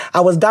party.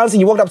 I was dancing.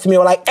 You walked up to me and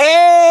were like,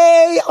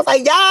 hey! I was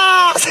like,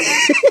 yes!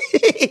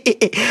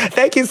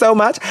 Thank you so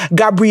much.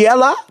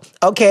 Gabriella.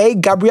 Okay,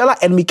 Gabriella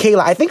and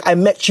Michaela. I think I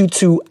met you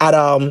two at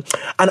an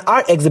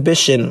art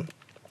exhibition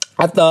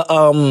at the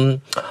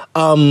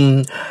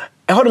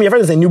hold on, your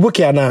friend is a new book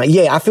here now.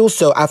 Yeah, I feel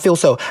so.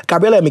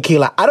 Gabriella and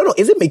Michaela. I don't know.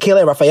 Is it Michaela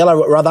and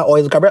Rafaela rather, or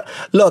is it Gabriella?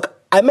 Look,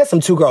 I met some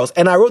two girls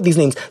and I wrote these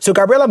names. So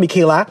Gabriella,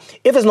 Michaela,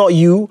 if it's not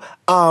you,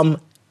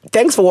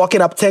 thanks for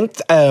walking up.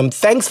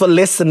 Thanks for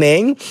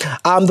listening.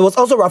 There was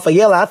also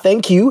Rafaela.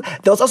 Thank you.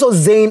 There was also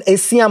Zane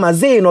Esiama.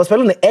 Zane, I was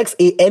spelling the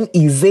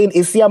Xane. Zane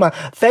Esiama.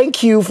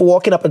 Thank you for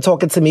walking up and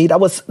talking to me. That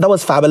was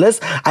fabulous.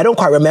 I don't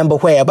quite remember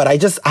where, but I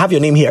have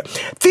your name here.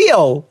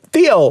 Theo,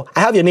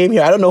 I have your name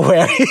here. I don't know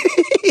where.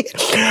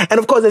 And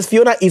of course, there's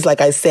Fiona East, like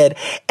I said.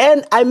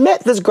 And I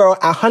met this girl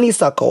at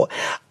Honeysuckle.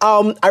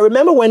 I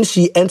remember when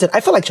she entered,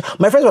 I felt like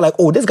my friends were like,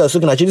 oh, this girl's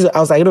looking at you. I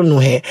was like, I don't know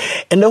her.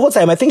 And the whole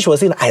time, I think she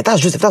was saying,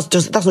 that's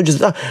not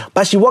just.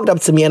 But she walked up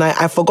to me and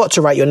I forgot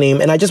to write your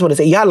name. And I just want to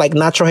say, you had like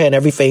natural hair and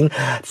everything.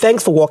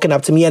 Thanks for walking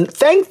up to me. And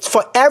thanks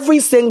for every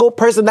single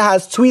person that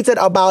has tweeted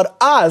about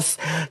us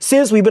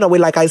since we've been away.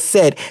 Like I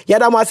said,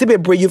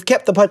 you've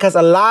kept the podcast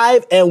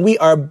alive and we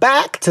are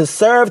back to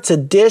serve, to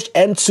dish,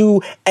 and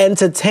to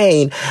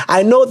entertain.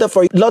 I know that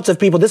for lots of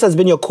people, this has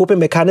been your coping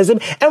mechanism,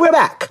 and we're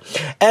back.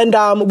 And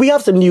we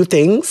have some new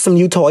things, some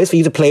new toys for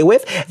you to play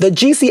with. The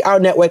GCR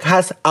network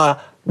has a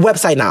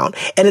website now,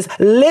 and it's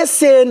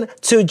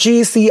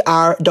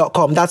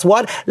listen2gcr.com. That's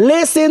what?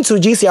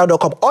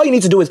 Listen2gcr.com. All you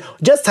need to do is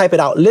just type it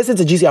out,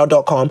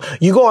 listen2gcr.com.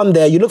 You go on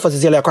there, you look for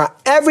Cecilia Accra.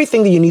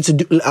 Everything that you need to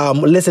do,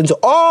 listen to,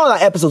 all our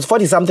episodes,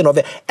 40 something of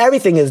it,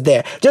 everything is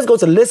there. Just go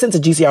to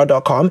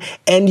listen2gcr.com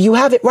and you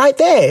have it right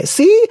there.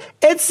 See?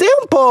 It's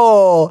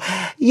simple.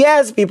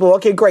 Yes, people.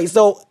 Okay, great.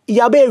 So,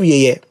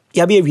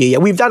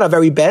 we've done our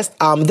very best.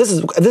 This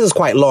is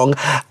quite long,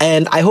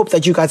 and I hope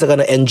that you guys are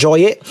gonna enjoy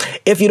it.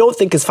 If you don't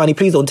think it's funny,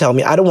 please don't tell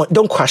me.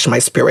 Don't crush my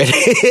spirit.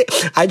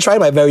 I tried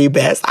my very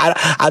best.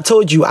 I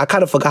told you I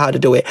kind of forgot how to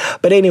do it,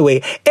 but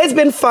anyway, it's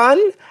been fun.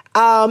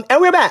 And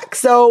we're back.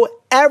 So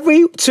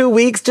every 2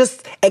 weeks,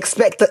 just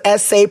expect the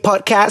essay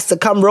podcast to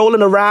come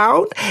rolling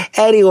around.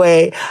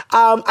 Anyway,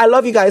 I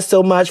love you guys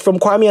so much. From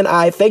Kwame and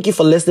I, thank you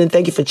for listening.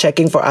 Thank you for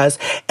checking for us.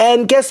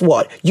 And guess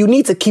what? You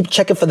need to keep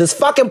checking for this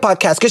fucking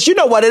podcast, because you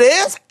know what it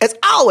is. It's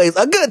always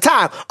a good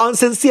time on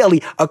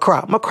Sincerely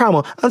Accra.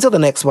 Macramo. Until the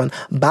next one.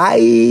 Bye.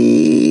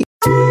 Yeah.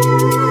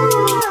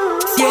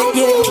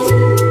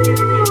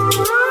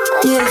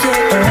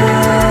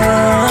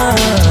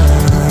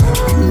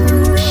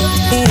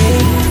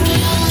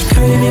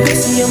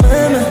 See your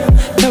mama,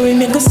 carry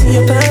me go see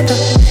your papa.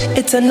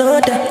 It's an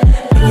order.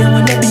 Me, I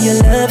wanna be your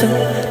lover.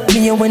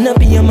 Me, I wanna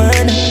be your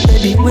man.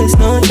 Baby, waste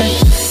no time.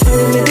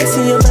 Carry me go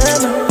see your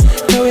mama,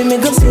 carry me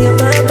go see your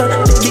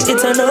papa. Baby,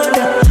 it's an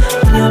order.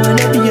 Me, I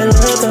wanna be your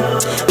lover.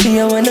 Me,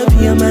 I wanna be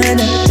your man.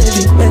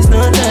 Baby, waste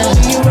no time.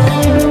 Be your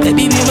man.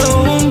 Baby, be my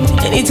home.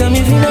 Anytime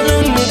you feel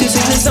alone, make you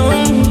sing the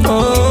song. Oh,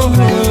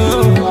 oh,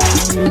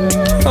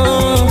 oh, oh,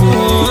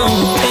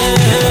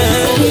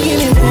 yeah. Baby, give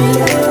me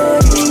that love.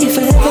 If I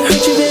ever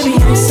hurt you, baby,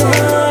 I'm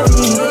sorry.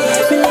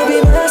 Me no be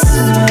boss,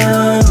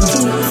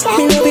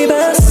 me no be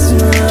boss,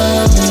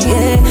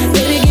 yeah.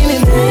 Baby, give me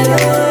that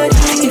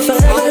love. If I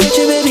ever hurt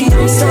you, baby,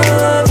 I'm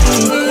sorry.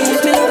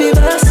 Me no be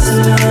boss,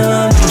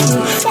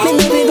 me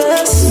no be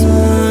boss,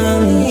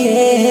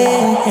 yeah.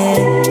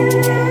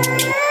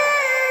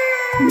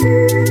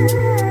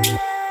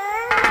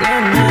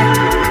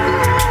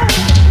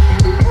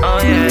 Oh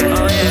yeah,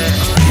 oh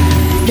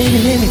yeah. Baby,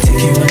 let me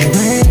take you on a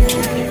ride.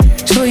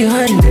 Show you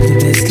how to live the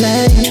best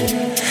life.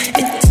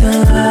 It's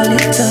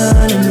all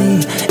on me.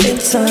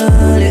 It's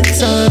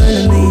all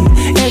on me.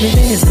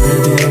 Everything is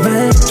gonna be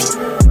alright.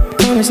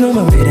 Promise no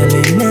more wait a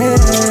late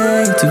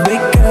night. To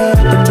wake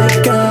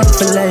up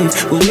for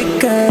life. We'll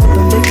wake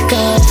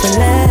up for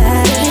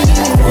life.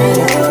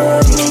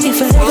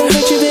 If I ever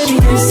hurt you, baby,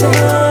 I'm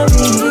sorry.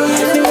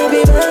 Me no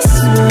be boss,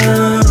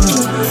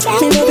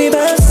 me no be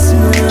boss,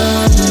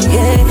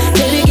 yeah.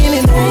 Baby, give me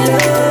my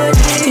love.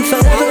 If I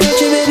ever hurt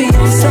you, baby,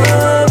 I'm sorry.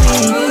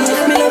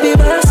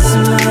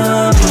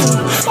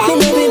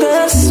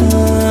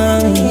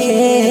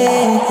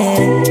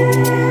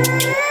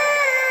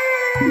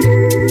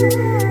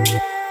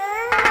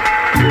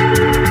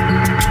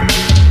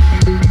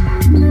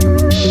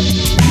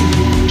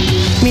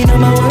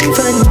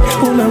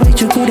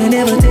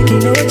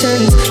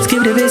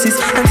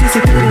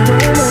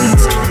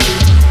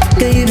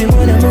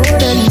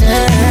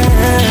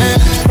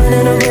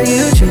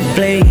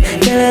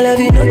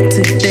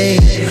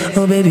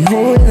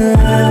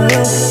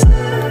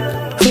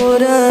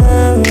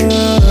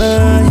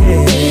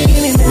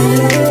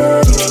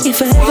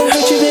 If I ever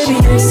hurt you, baby,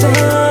 I'm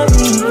sorry.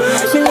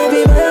 Me love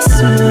you,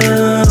 best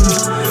man.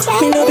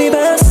 Me love you,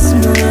 best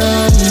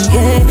man.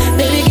 Yeah,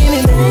 baby, give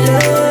me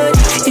melody.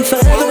 If I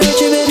ever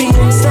hurt you, baby,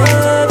 I'm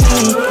sorry.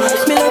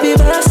 Me love you,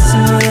 best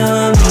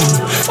man.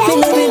 Me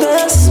love you,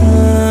 best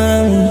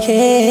man.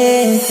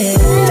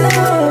 Yeah.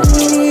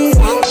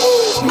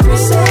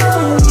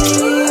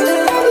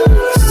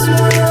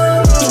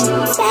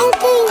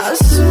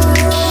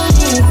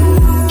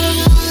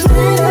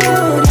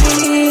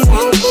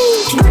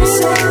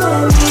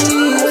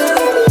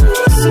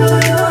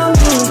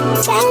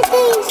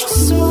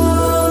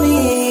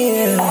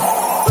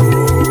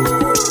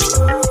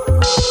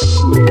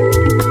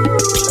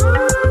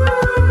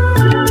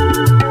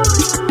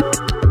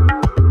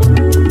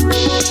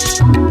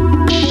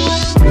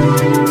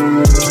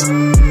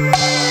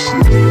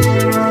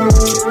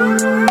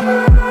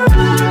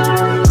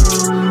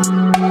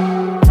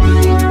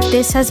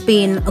 This has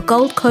been a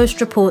Gold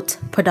Coast Report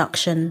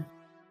production.